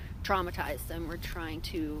we're traumatized and we're trying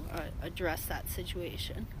to address that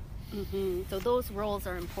situation. So those roles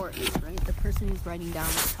are important, right? The person who's writing down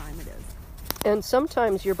what time it is. And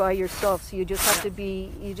sometimes you're by yourself, so you just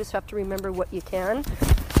have to remember what you can,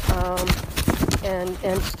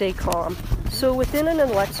 and stay calm. So within an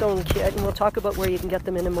naloxone kit, and we'll talk about where you can get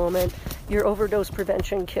them in a moment, your overdose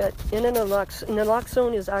prevention kit. In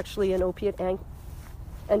naloxone is actually an opiate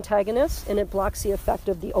antagonist, and it blocks the effect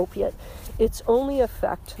of the opiate. Its only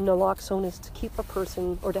effect, naloxone, is to keep a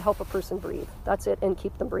person, or to help a person breathe. That's it, and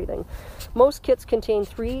keep them breathing. Most kits contain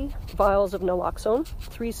 3 vials of naloxone,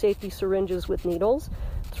 3 safety syringes with needles,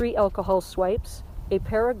 3 alcohol swipes, a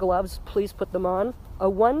pair of gloves, please put them on, a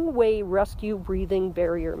one-way rescue breathing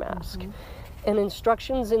barrier mask, and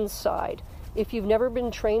instructions inside. If you've never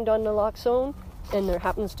been trained on naloxone, and there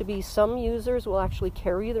happens to be some users will actually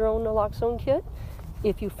carry their own naloxone kit,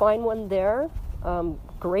 if you find one there,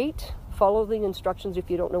 great. Follow the instructions if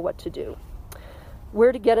you don't know what to do.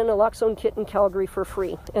 Where to get a naloxone kit in Calgary for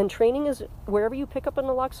free. And training is, wherever you pick up a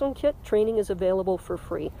naloxone kit, training is available for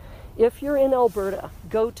free. If you're in Alberta,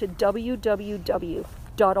 go to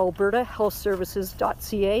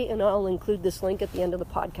www.albertahealthservices.ca, and I'll include this link at the end of the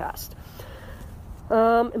podcast.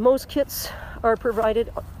 Most kits are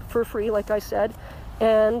provided for free, like I said,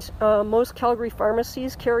 and most Calgary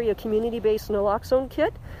pharmacies carry a community-based naloxone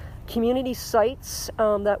kit. Community sites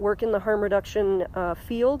that work in the harm reduction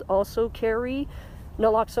field also carry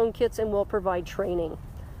naloxone kits and will provide training.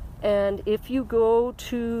 And if you go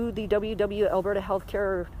to the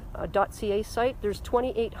www.albertahealthcare.ca site, there's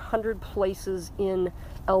 2,800 places in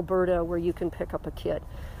Alberta where you can pick up a kit.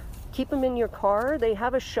 Keep them in your car. They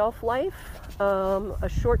have a shelf life, a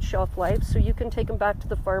short shelf life, so you can take them back to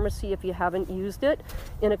the pharmacy if you haven't used it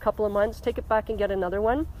in a couple of months. Take it back and get another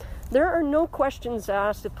one. There are no questions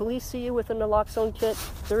asked. If police see you with a naloxone kit,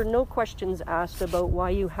 there are no questions asked about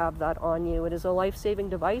why you have that on you. It is a life-saving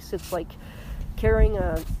device. It's like carrying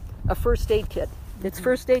a first aid kit. It's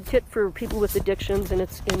first aid kit for people with addictions, and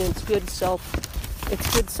it's good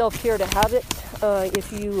self-care to have it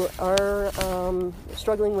if you are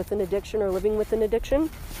struggling with an addiction or living with an addiction.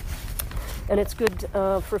 And it's good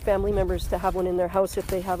for family members to have one in their house if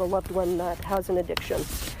they have a loved one that has an addiction.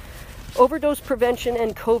 Overdose prevention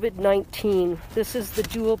and COVID-19. This is the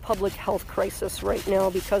dual public health crisis right now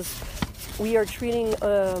because we are treating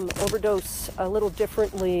overdose a little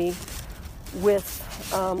differently with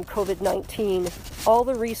COVID-19. all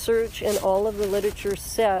the research and all of the literature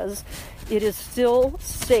says it is still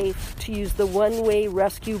safe to use the one-way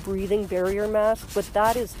rescue breathing barrier mask, but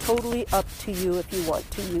that is totally up to you if you want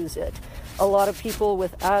to use it. A lot of people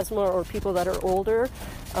with asthma or people that are older,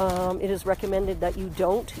 it is recommended that you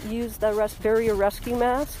don't use the barrier rescue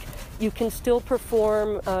mask. You can still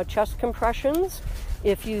perform chest compressions.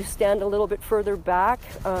 If you stand a little bit further back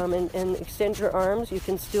and extend your arms, you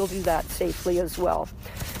can still do that safely as well.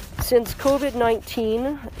 Since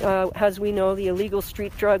COVID-19, as we know, the illegal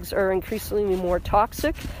street drugs are increasingly more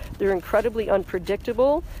toxic. They're incredibly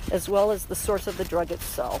unpredictable, as well as the source of the drug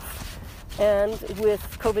itself. And with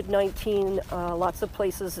COVID-19, lots of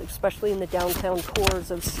places, especially in the downtown cores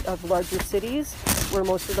of larger cities, where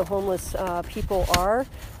most of the homeless people are,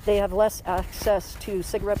 they have less access to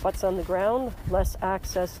cigarette butts on the ground, less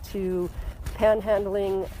access to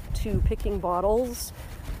panhandling, to picking bottles,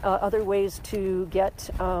 other ways to get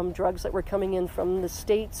drugs that were coming in from the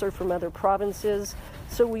States or from other provinces.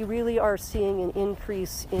 So we really are seeing an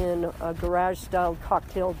increase in garage-style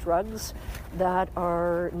cocktail drugs that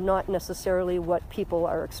are not necessarily what people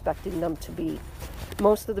are expecting them to be.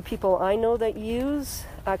 Most of the people I know that use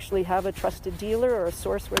actually have a trusted dealer or a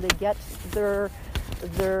source where they get their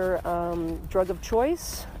drug of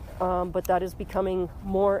choice, but that is becoming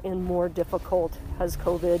more and more difficult as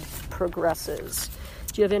COVID progresses.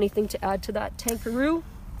 Do you have anything to add to that, Tankaroo?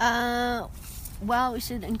 Well, we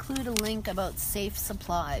should include a link about Safe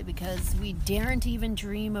Supply, because we daren't even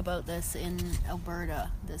dream about this in Alberta,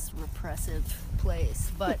 this repressive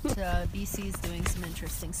place. But BC is doing some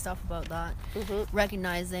interesting stuff about that,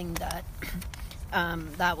 recognizing that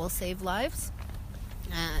that will save lives,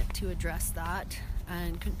 to address that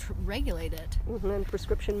and regulate it. And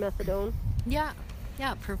prescription methadone. Yeah,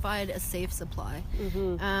 provide a safe supply.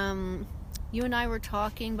 You and I were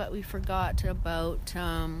talking, but we forgot about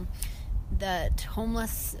that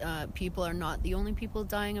homeless people are not the only people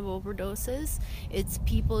dying of overdoses. It's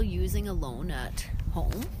people using alone at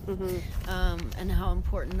home, and how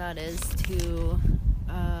important that is to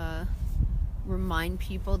remind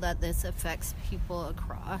people that this affects people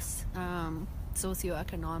across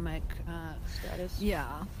socioeconomic status.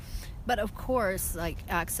 Yeah. But of course, like,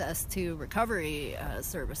 access to recovery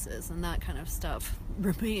services and that kind of stuff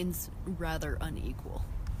remains rather unequal.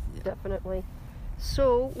 Yeah. Definitely.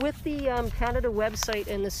 So with the Canada website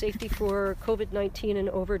and the safety for COVID-19 and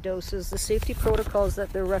overdoses, the safety protocols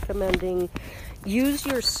that they're recommending, use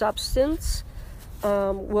your substance in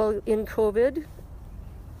COVID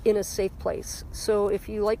in a safe place. So if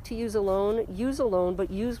you like to use alone, but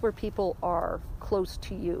use where people are close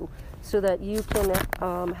to you, so that you can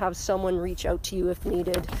have someone reach out to you if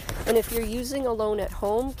needed. And if you're using alone at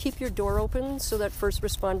home, keep your door open so that first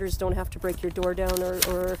responders don't have to break your door down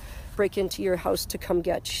or break into your house to come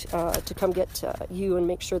get you and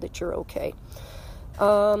make sure that you're okay.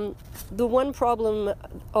 The one problem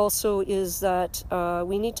also is that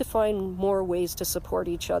we need to find more ways to support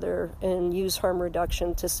each other and use harm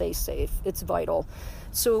reduction to stay safe. It's vital.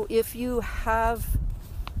 So if you have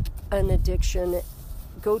an addiction,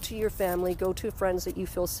 go to your family, go to friends that you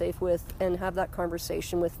feel safe with, and have that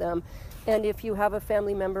conversation with them. And if you have a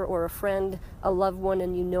family member or a friend, a loved one,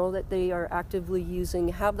 and you know that they are actively using,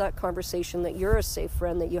 have that conversation that you're a safe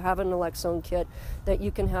friend, that you have a naloxone kit, that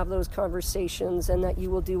you can have those conversations, and that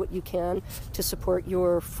you will do what you can to support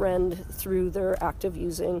your friend through their active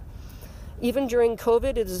using. Even during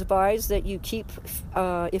COVID, it is advised that you keep,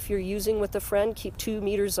 if you're using with a friend, keep 2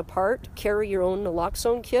 meters apart, carry your own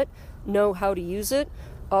naloxone kit, know how to use it,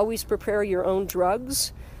 always prepare your own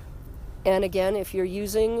drugs. And again, if you're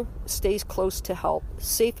using, stay close to help.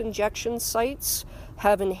 Safe injection sites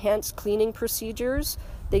have enhanced cleaning procedures.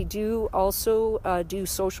 They do also do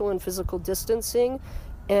social and physical distancing,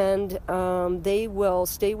 and they will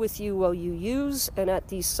stay with you while you use, and at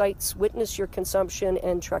these sites witness your consumption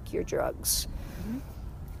and track your drugs.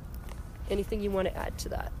 Anything you want to add to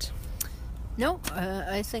that? No,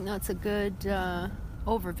 I think that's a good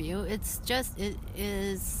overview. It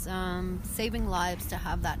is saving lives to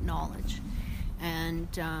have that knowledge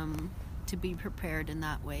and to be prepared in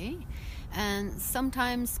that way. And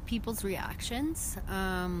sometimes people's reactions,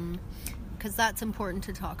 because that's important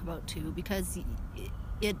to talk about too, because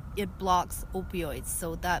it blocks opioids.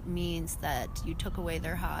 So that means that you took away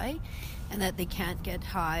their high and that they can't get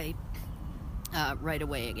high right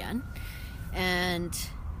away again. And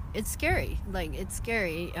it's scary.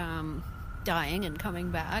 Dying and coming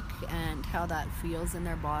back, and how that feels in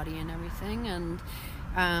their body and everything. And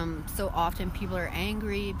So often people are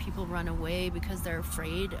angry, people run away because they're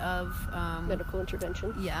afraid of medical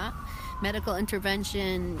intervention. Yeah, medical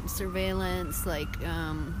intervention, surveillance, like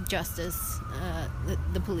justice,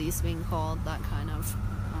 the police being called, that kind of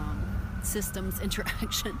systems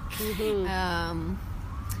interaction.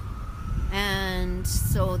 And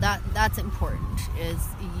so that's important, is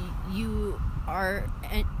you are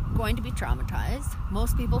going to be traumatized.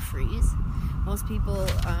 Most people freeze. Most people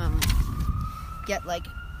get like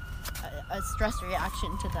a stress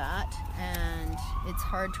reaction to that, and it's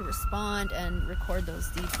hard to respond and record those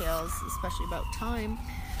details, especially about time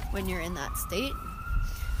when you're in that state.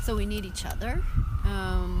 So we need each other,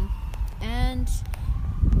 and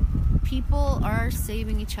people are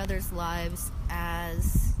saving each other's lives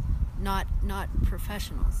as not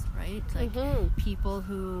professionals, right? Like people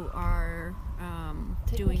who are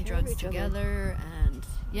doing drugs together,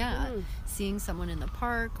 and seeing someone in the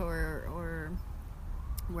park or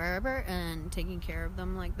wherever and taking care of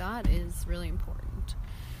them like that is really important.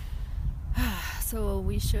 So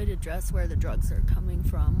we should address where the drugs are coming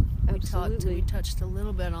from. Absolutely. We touched a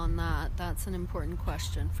little bit on that. That's an important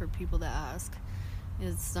question for people to ask,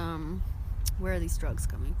 is where are these drugs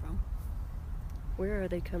coming from? Where are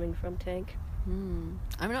they coming from, Tank? I'm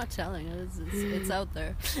not telling. It's out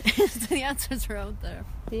there. The answers are out there.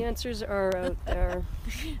 The answers are out there.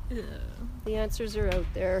 Yeah. The answers are out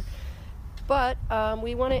there. But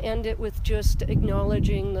we want to end it with just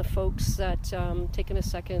acknowledging the folks that, taking a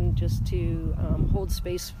second just to hold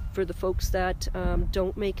space for the folks that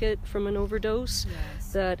don't make it from an overdose,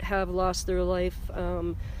 that have lost their life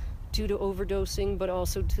due to overdosing, but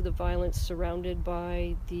also to the violence surrounded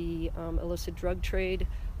by the illicit drug trade,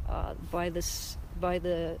 by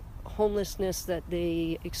the homelessness that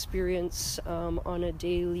they experience on a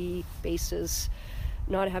daily basis,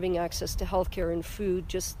 not having access to healthcare and food,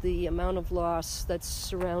 just the amount of loss that's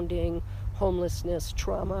surrounding homelessness,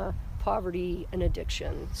 trauma, poverty, and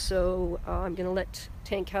addiction. So I'm going to let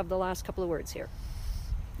Tank have the last couple of words here.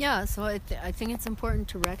 Yeah, so I think it's important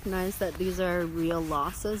to recognize that these are real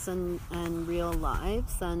losses and real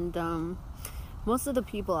lives, and most of the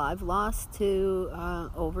people I've lost to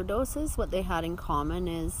overdoses, what they had in common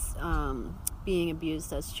is being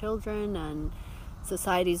abused as children, and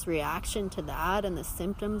society's reaction to that, and the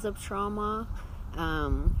symptoms of trauma,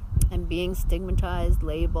 and being stigmatized,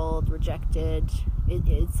 labeled, rejected.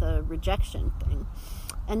 It's a rejection thing.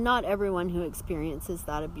 And not everyone who experiences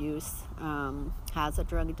that abuse has a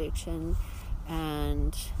drug addiction,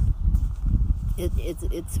 and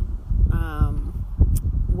it's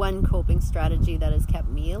one coping strategy that has kept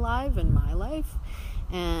me alive in my life,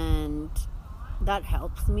 and that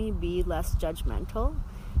helps me be less judgmental.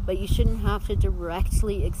 But you shouldn't have to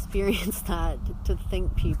directly experience that to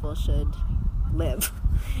think people should live,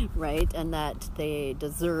 right? And that they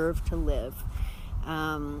deserve to live.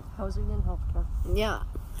 Housing and healthcare. Yeah,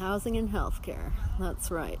 housing and healthcare. That's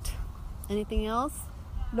right. Anything else?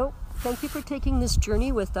 Nope. Thank you for taking this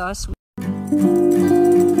journey with us.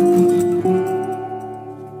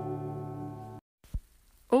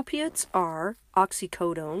 Opiates are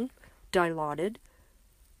oxycodone, Dilaudid,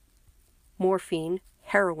 morphine,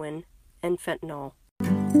 heroin, and fentanyl.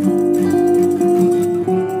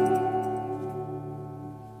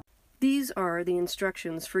 These are the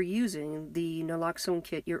instructions for using the naloxone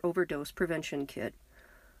kit, your overdose prevention kit.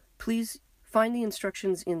 Please find the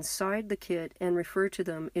instructions inside the kit and refer to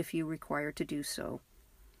them if you require to do so.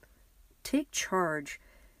 Take charge.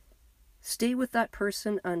 Stay with that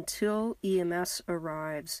person until EMS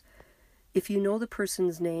arrives. If you know the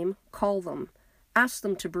person's name, call them. Ask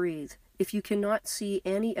them to breathe. If you cannot see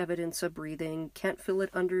any evidence of breathing, can't feel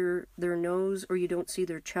it under their nose, or you don't see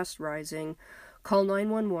their chest rising, call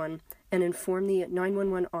 911 and inform the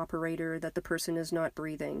 911 operator that the person is not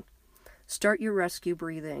breathing. Start your rescue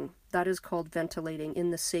breathing. That is called ventilating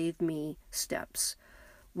in the Save Me steps.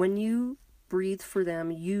 When you breathe for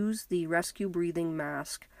them, use the rescue breathing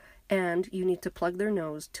mask, and you need to plug their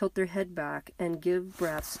nose, tilt their head back, and give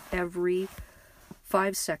breaths every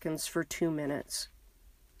 5 seconds for 2 minutes.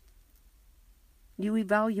 You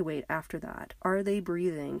evaluate after that. Are they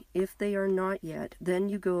breathing? If they are not yet, then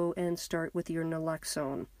you go and start with your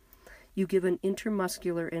naloxone. You give an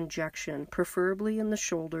intermuscular injection, preferably in the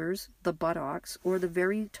shoulders, the buttocks, or the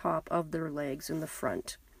very top of their legs in the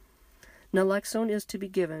front. Naloxone is to be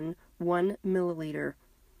given 1 milliliter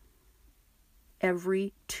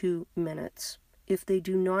every 2 minutes. If they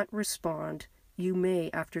do not respond, you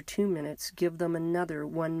may, after 2 minutes, give them another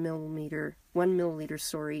 1 milliliter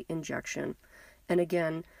injection. And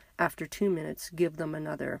again, after 2 minutes, give them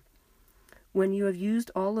another. When you have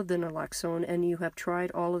used all of the naloxone and you have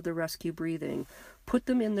tried all of the rescue breathing, put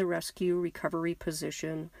them in the rescue recovery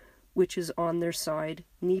position, which is on their side,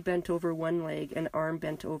 knee bent over one leg and arm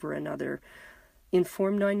bent over another.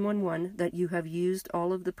 Inform 911 that you have used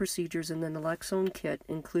all of the procedures in the naloxone kit,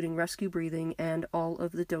 including rescue breathing and all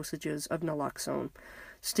of the dosages of naloxone.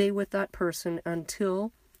 Stay with that person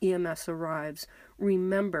until EMS arrives.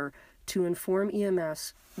 Remember to inform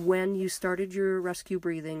EMS when you started your rescue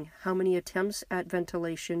breathing, how many attempts at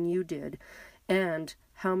ventilation you did, and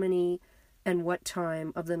how many and what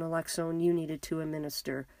time of the naloxone you needed to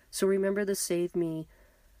administer. So remember the SAVE ME,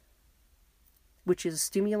 which is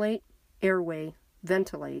stimulate, airway,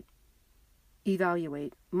 ventilate,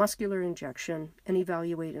 evaluate, muscular injection, and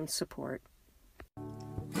evaluate and support.